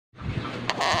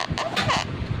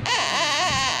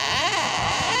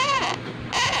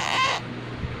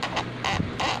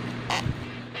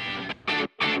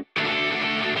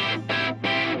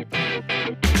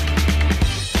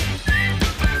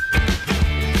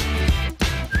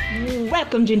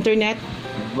Welcome to internet!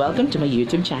 Welcome to my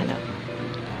YouTube channel.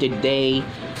 Today,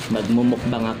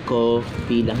 magmumukbang ako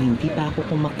bilang hindi pa ako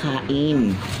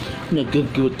kumakain.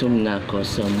 Nagugutom na ako,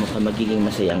 so mukhang magiging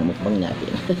masayang mukbang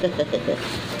natin.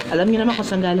 Alam niyo naman kung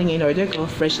saan galing yung order ko,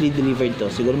 freshly delivered to.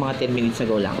 Siguro mga 10 minutes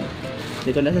ago lang. Hindi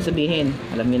ko na sasabihin,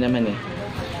 alam niyo naman eh.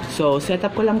 So, set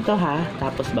up ko lang to ha,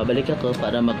 tapos babalik ako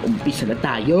para mag-umpisa na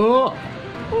tayo.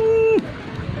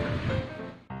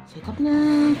 Set up na,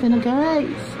 ito na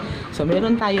guys. So,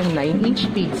 meron tayong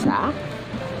 9-inch pizza.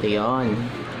 Ito yun.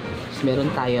 So,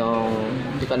 meron tayong,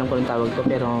 hindi ko alam kung anong tawag ko,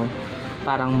 pero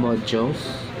parang mojos.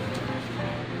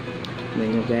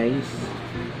 Tignan nyo guys.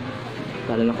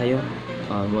 Talo na kayo.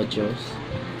 Mojos.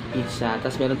 Pizza.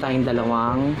 Tapos meron tayong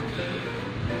dalawang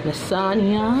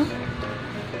lasagna.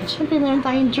 At syempre meron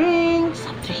tayong drinks.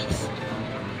 Soft drinks.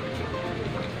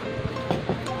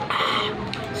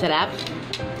 Sarap.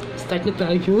 Start na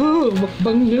tayo.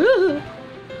 Mukbang na.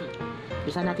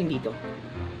 Bisa natin dito.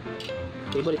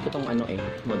 Favorite ko tong ano eh.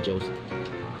 Mojos.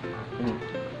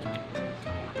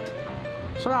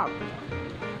 Sarap.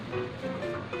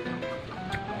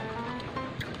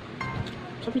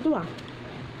 Sarap ito ah.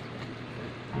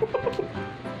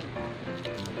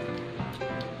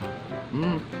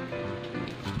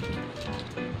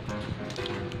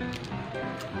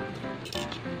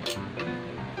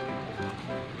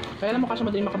 Kaya lang mo kasi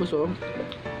madaling makabusog.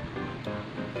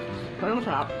 Parang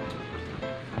masarap.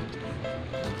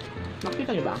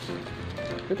 Nakikita nyo ba?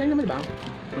 Kita nyo naman ba?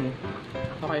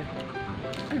 Okay.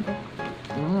 Ano ba?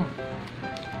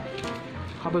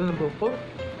 Kabal ng buko.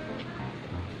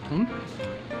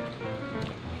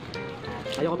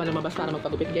 Ayoko pa lumabas para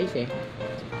magpagupit guys eh.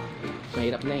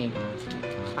 Mahirap na eh.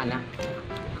 Ana.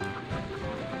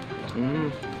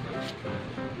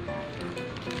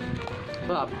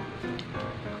 Sarap.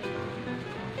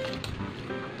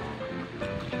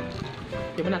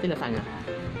 Di ba natin lasagna?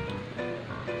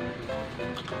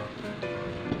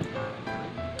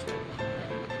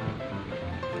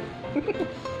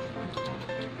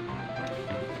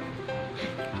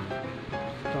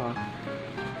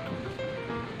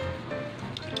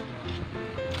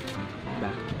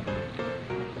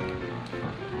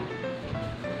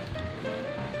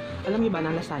 Alam niyo ba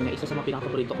na lasagna isa sa mga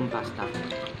pinaka-paborito kong pasta?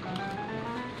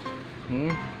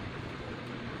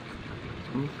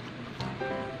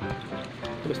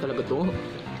 Best talaga to.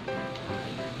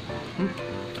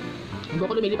 Hindi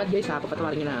ako lumilipad guys ha,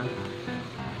 papatawarin nyo na.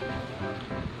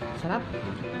 Sarap.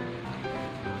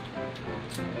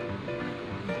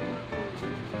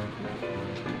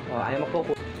 Ayaw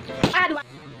magkoko. Aduwag!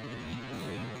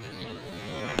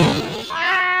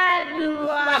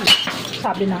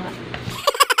 Sabi na nga.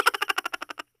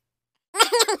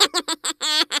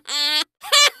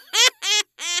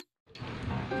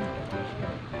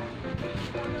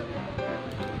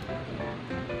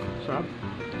 Sarap.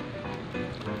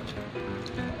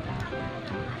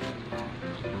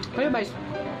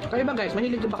 Kayo ba guys,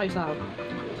 mahilig ba kayo sa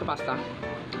pasta?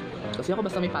 Kasi ako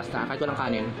basta may pasta, kahit walang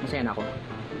kanin, masaya na ako.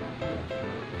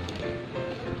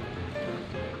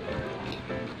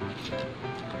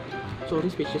 Sorry,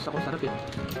 speechless ako, sarap yun.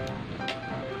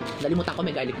 Nalimutan ko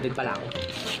may garlic bread pala ako.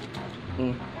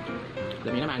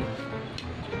 Alam niyo naman.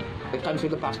 It comes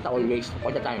with the pasta always,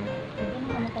 all the time.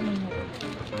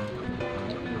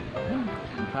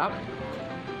 Sarap.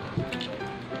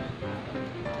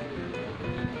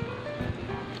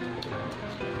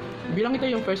 Bilang ito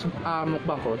yung first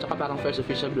mukbang ko, tsaka parang first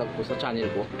official vlog ko sa channel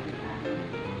ko.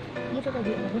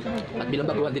 At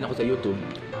bilang baguhan din ako sa YouTube.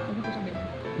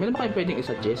 Meron ba kayo pwedeng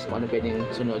i-suggest kung ano pwedeng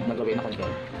sunod na gawin na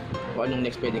content? O anong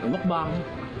next pwedeng i-mukbang?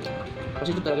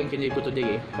 Kasi ito talagang kinili ko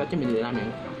today eh. Kaya tinili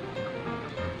namin.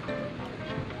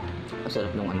 Ang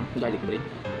sarap nung garlic bread.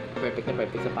 Perfect na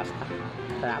perfect sa pasta.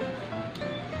 Sarap.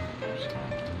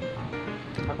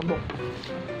 Kakabok.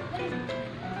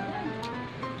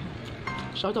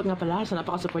 Shoutout nga pala sa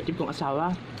napaka-supportive kong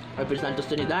asawa,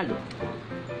 Trinidad.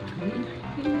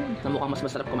 Na mukhang mas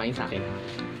masarap kumain sa akin.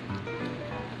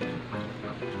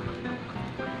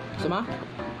 Sama?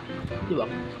 Diba?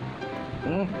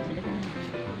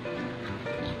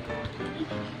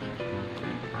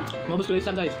 Mabos ko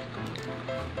isa guys.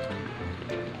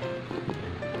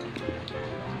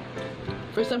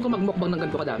 First time ko magmukbang ng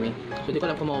ganito kadami. So hindi ko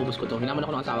alam kung maubos ko to. Hinaman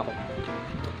ako ng asawa ko.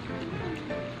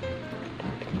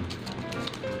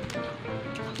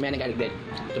 May nag-garlic bread.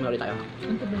 Tumuli tayo.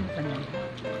 Ito ba yung kanya?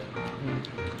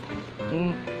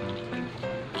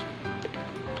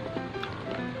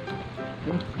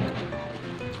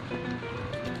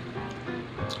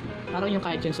 Parang yung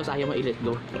kahit yung sauce ayaw mo i-let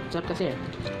go. Sarap kasi.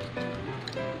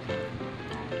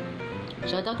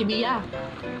 Shout out to Bia.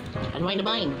 Unwind the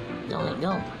vine. Don't let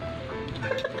go.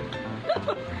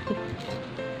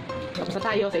 Tapos na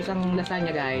tayo sa isang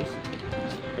lasagna, guys.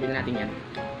 Pwede na natin yan.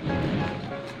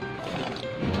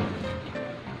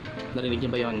 Narinig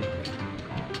niyo ba yun?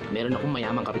 Meron akong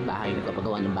mayamang kapitbahay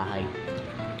nagpapagawa ng bahay.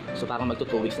 So parang magto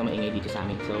 2 weeks na maingay dito sa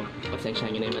amin. So pasensya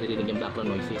nyo na yung maririnig yung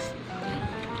background noises.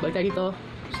 Balik tayo dito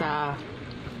sa...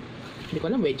 Hindi ko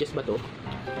alam, wedges ba to?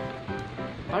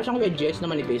 Para siyang wedges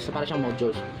na manipis. Para siyang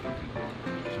mojos.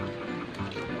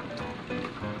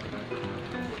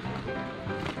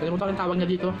 Kalimutan ko yung tawag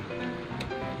niya dito.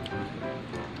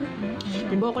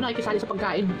 Yung buho ko nakikisali sa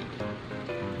pagkain.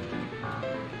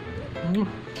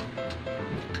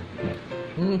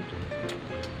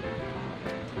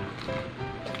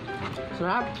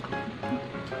 Sarap.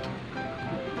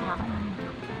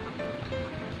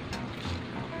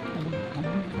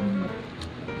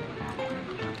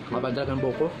 Mabandag ang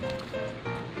buho ko.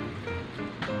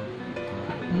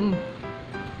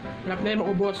 Sarap na yung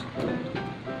maubos.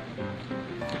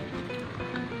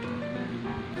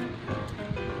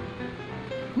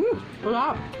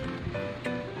 Sarap.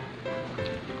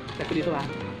 Tapos dito ha.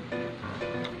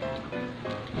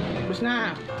 Tapos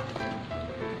na.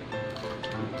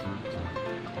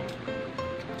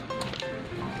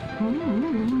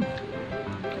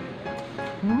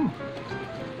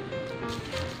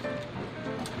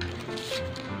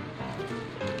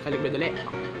 Kaligbed ulit.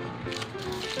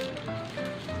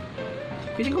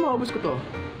 Feeling ko maubos ko to.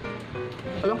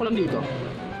 Alam ko lang dito.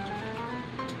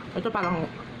 Ito parang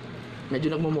medyo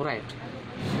nagmumura eh.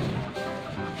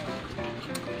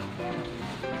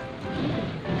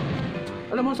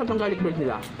 Alam mo sa garlic bread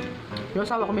nila? Yung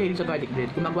asawa ko mahilig sa garlic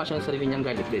bread. Gumagawa siya ng sarili niyang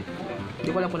garlic bread. Hindi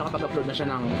ko alam kung nakapag-upload na siya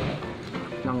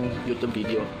ng YouTube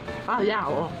video. Ah, yeah,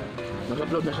 oo.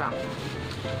 Nag-upload na siya.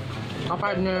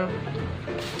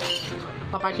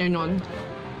 Kapartner nun,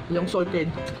 yung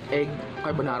salted egg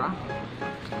carbonara.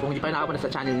 Kung hindi pa nakapanood sa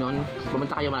channel nun,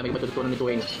 pumunta kayo, marami matututunan nito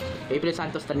eh. April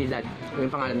Santos Trinidad, yung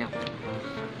pangalan niya.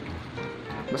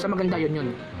 Basta maganda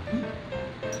yun.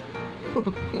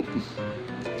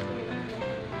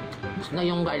 Gusto na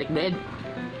yung garlic bread.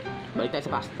 Balik tayo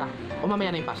sa pasta. O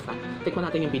mamaya na yung pasta. Tikman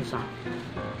natin yung pizza.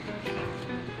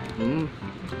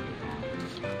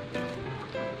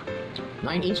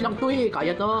 9-inch lang to eh.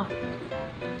 Kaya to.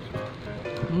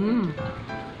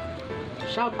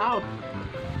 Shout out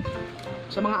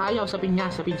sa mga ayaw sa pinya,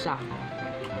 sa pizza.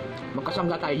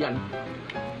 Magkasangga tayo dyan.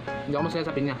 Hindi ako masaya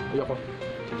sa pinya. Ayoko.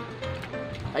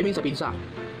 I mean sa pizza.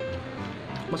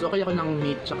 Mas okay ako ng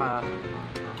meat tsaka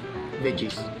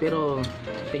veggies. Pero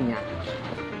pinya,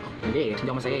 hindi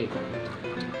ako masaya eh.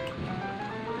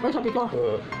 Pero sabi ko,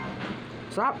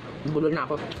 sarap. Bulol na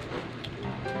ako.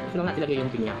 Gusto lang natin ilagay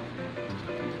yung pinya.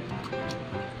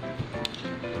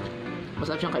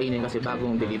 Masarap siyang kainin kasi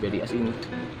bagong delivery. As in,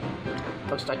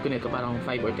 pag-start ko nito parang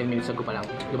 5 or 10 minutes ago pa lang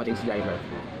dumating si driver.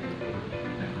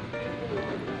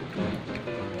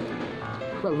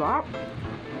 Sarap!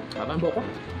 Habang buko.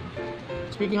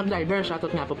 Speaking of driver, shoutout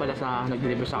nga po pala sa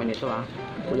nag-deliver sa akin ito ha.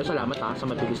 Kuya, salamat ha sa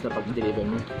mabilis na pag-deliver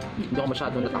mo. Hindi ako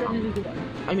masyadong nataka.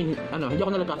 I mean, hindi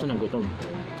ako nalagkasan ng gutom.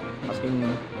 As in,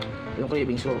 yung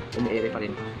cravings ko, umi-ere pa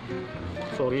rin.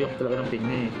 Sorry, ako talaga ng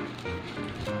pinya eh.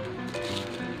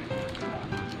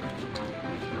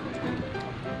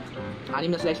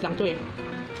 Anim na slice lang to eh.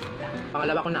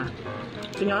 Pangalawa ko na.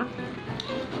 Gusto nyo?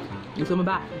 Gusto mo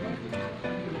ba?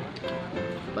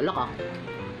 Balak ah.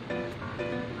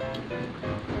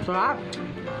 Sarap!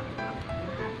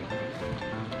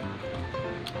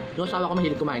 Yung asawa ko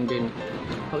mahilig kumain din.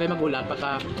 Huwag kayo magulat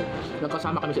pagka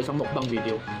nagkasama kami sa isang mukbang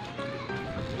video.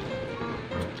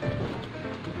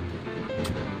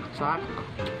 Sarap!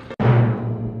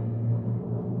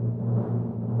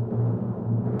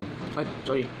 Ay,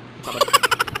 sorry. Kapat.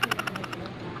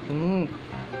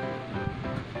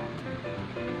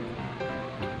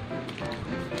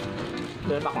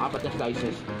 Meron pa akong 4 na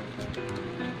slices.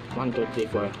 1, 2, 3,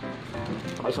 4.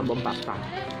 Saka isang buong pasta.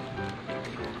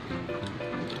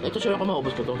 Ito sure ako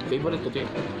maubos ko to. Favorite ko to eh.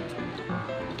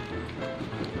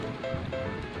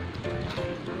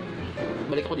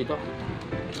 Balik ako dito.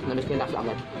 Namiss ko yung lasa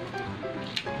agad.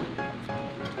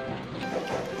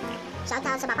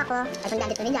 Shoutout sa papa ko, ay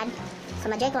Sundali Trinidad, sa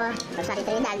Madre ko, Rosario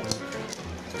Trinidad,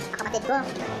 sa kapatid ko,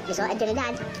 Joshua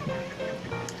Trinidad,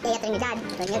 Tia Trinidad,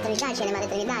 Tonyo Trinidad, Shena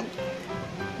Marie Trinidad,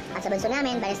 at sa bunso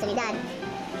namin, Balis Trinidad.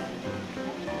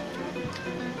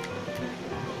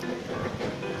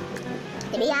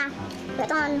 Tibia,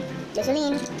 Platon,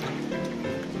 Jocelyn,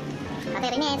 Ate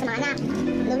Rene, sa mga anak,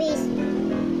 Luis,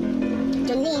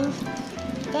 Junlin,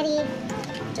 Terry,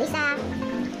 Luisa,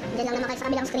 dyan lang naman kayo sa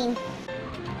kabilang screen.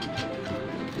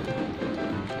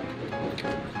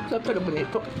 Sarap ka naman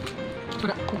ito.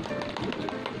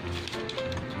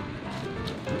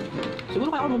 Siguro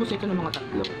kaya ako mabusay ito ng mga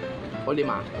 3 o 5.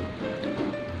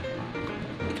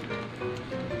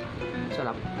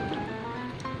 Sarap.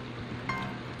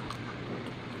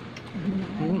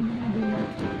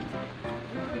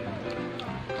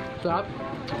 Sarap.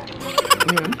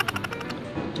 Ayan.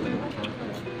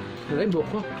 Wala yung buhok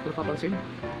ko. Wala papansin.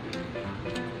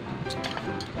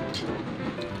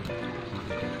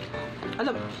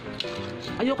 Alam,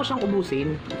 ayoko siyang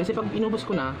ubusin. Kasi pag inubos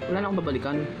ko na, wala na akong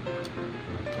babalikan.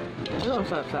 Ano,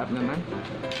 sarap naman.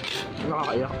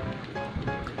 Nakakaiyak.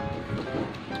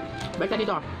 Balik ka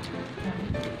dito.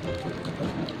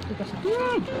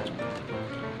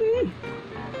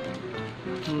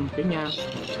 Pinya.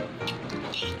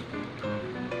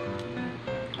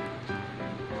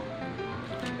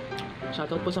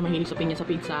 Shoutout po sa mahilig sa pinya sa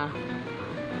pizza.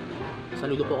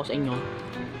 Saludo po ako sa inyo.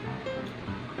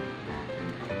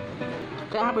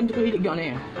 Kaya nga po hindi ko hilig yun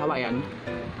eh. Hawaiian.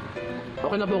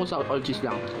 Okay na po ako sa all cheese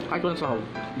lang. Kahit walang sahaw.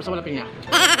 Basta wala pinya.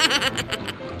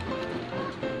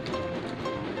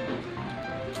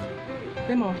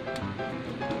 Tignan mo.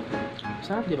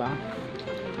 Sarap, di ba?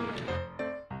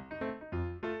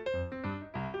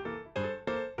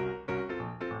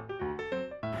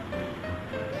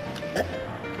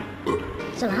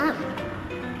 Sarap.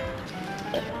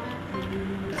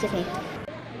 Excuse me.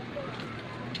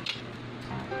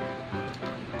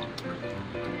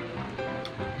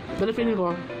 Pero feeling ko,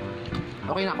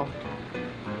 okay na ako.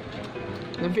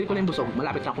 Nag-feel ko na yung busog.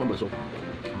 Malapit na ako ng busog.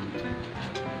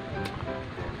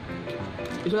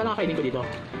 Ito na lang kainin ko dito.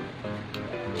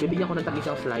 Bibigyan ko ng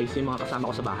tag-isang slice yung mga kasama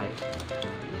ko sa bahay.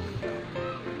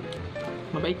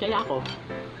 Mabait kaya ako.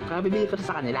 Kaya bibigyan ko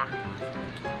sa kanila.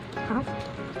 Ha?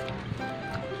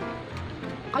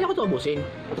 Kaya ko ito ubusin.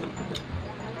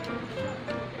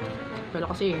 Pero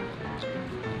kasi,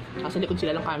 nasa likod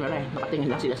sila ng camera eh. Nakatingin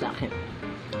lang sila sa akin.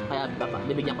 Kaya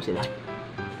bibigyan ko sila.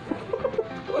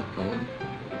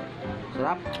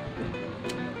 Sarap.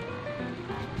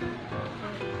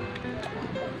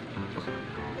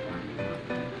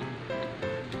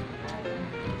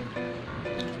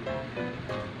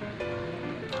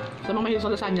 Sa mga mahilig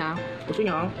sa lasagna, gusto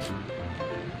nyo?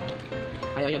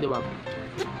 Ayaw nyo, diba?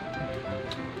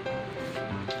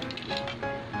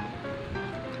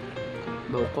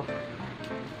 Bawa ko.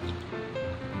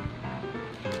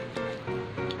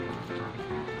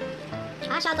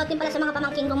 Shoutout din pala sa mga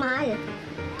pamangkin kong mahal.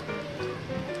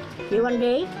 Yuan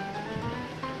Bay,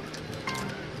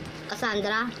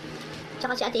 Cassandra,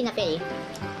 tsaka si Ate Ina Faye.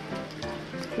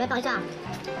 May pa isa.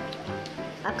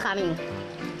 Upcoming.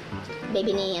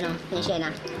 Baby ni, ni Shena.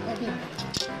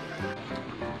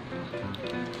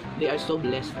 They are so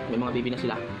blessed. May mga baby na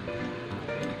sila.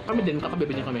 Kami din,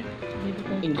 kakababy din kami.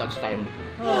 In God's time.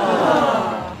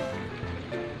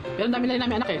 Pero ang dami na rin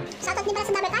namin anak eh. Shoutout din pala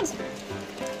sa Double Cards.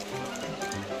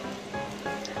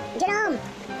 Jerome!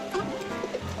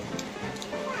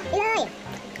 Iloy!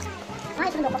 Ay,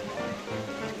 sundo ko.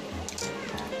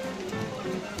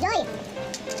 Joy!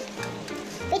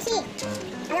 Trixie!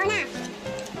 Alona!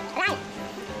 Ralph!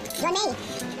 John May!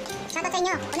 Shoutout sa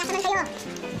inyo! Kung nasa man kayo!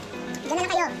 Diyan na lang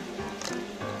kayo!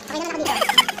 Okay na lang ako dito.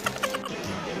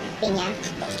 Pinya.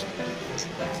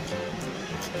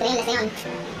 Trainless na yun.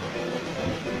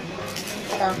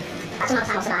 Ito. Kaso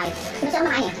makasama ko sa bahay. Gusto ko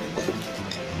makain eh.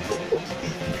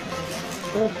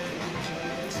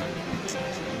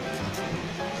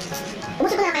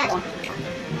 Ubusok ko na kaya ito.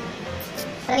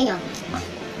 Sabi nyo,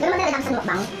 gano'n magdadagdag sa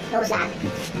mukbang, naubos lahat.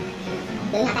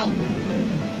 Gano'n nga tayo.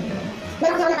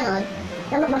 Meron kasi ako napanood,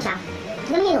 namukbang siya,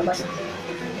 gano'n niya inubos.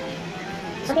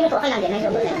 So pinig ko okay lang din, may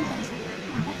subot na yun.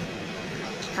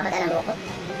 Kapag alam ko.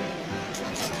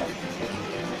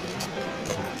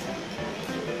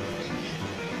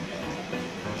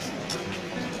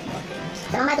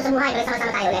 Sa mga ito sa buhay, pero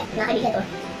sama-sama tayo ulit, mga kaibigan ito.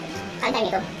 Kain tayo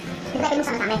nito. Hindi tayo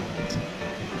pinusama sa amin.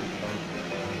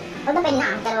 Huwag bang pwede na,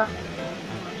 pero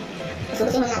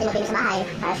isubusin muna natin magpinig sa bahay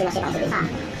para sinasip ang isa.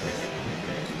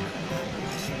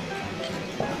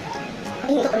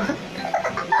 Hindi ko na.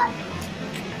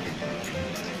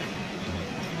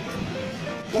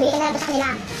 Nabigyan na lang ito sa kanila,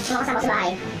 mga kasama ko sa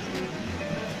bahay.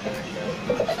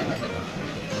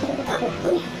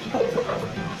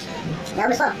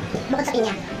 Naubos ko, bukod sa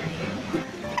pinya.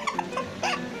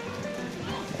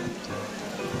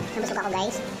 Nabusog ako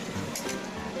guys.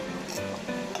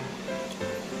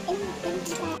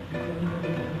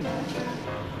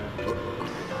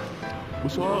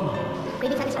 Busog!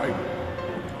 Pwede sa isa. Ay,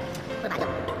 Pagpado.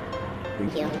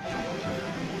 thank you.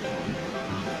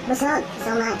 Busog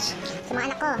so much. Sa mga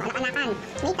anak ko, anak-anakan.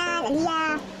 Nathan,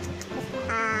 Aliyah,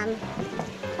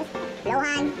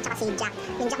 Lohan, tsaka si Jack.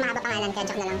 Yung Jack mahaba pangalan, kaya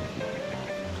Jack na lang.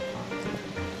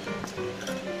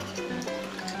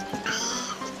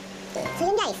 So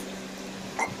yun guys.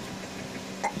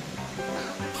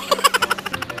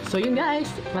 So yun guys,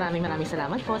 maraming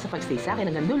salamat po sa pagstay sa akin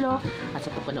hanggang dulo at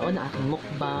sa pagpanood ng aking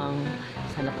mukbang.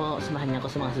 Sana po samahan niyo ako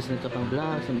sa mga susunod ko pang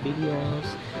vlogs and videos.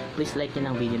 Please like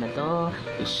nyo ng video na to,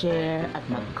 i-share at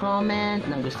mag-comment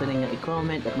ng gusto ninyo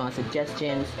i-comment at mga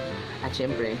suggestions. At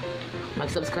syempre,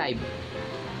 mag-subscribe.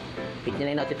 Hit nyo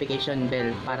na yung notification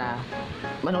bell para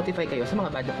ma-notify kayo sa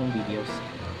mga bago kong videos.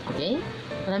 Okay?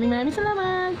 Maraming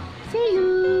salamat! See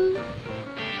you!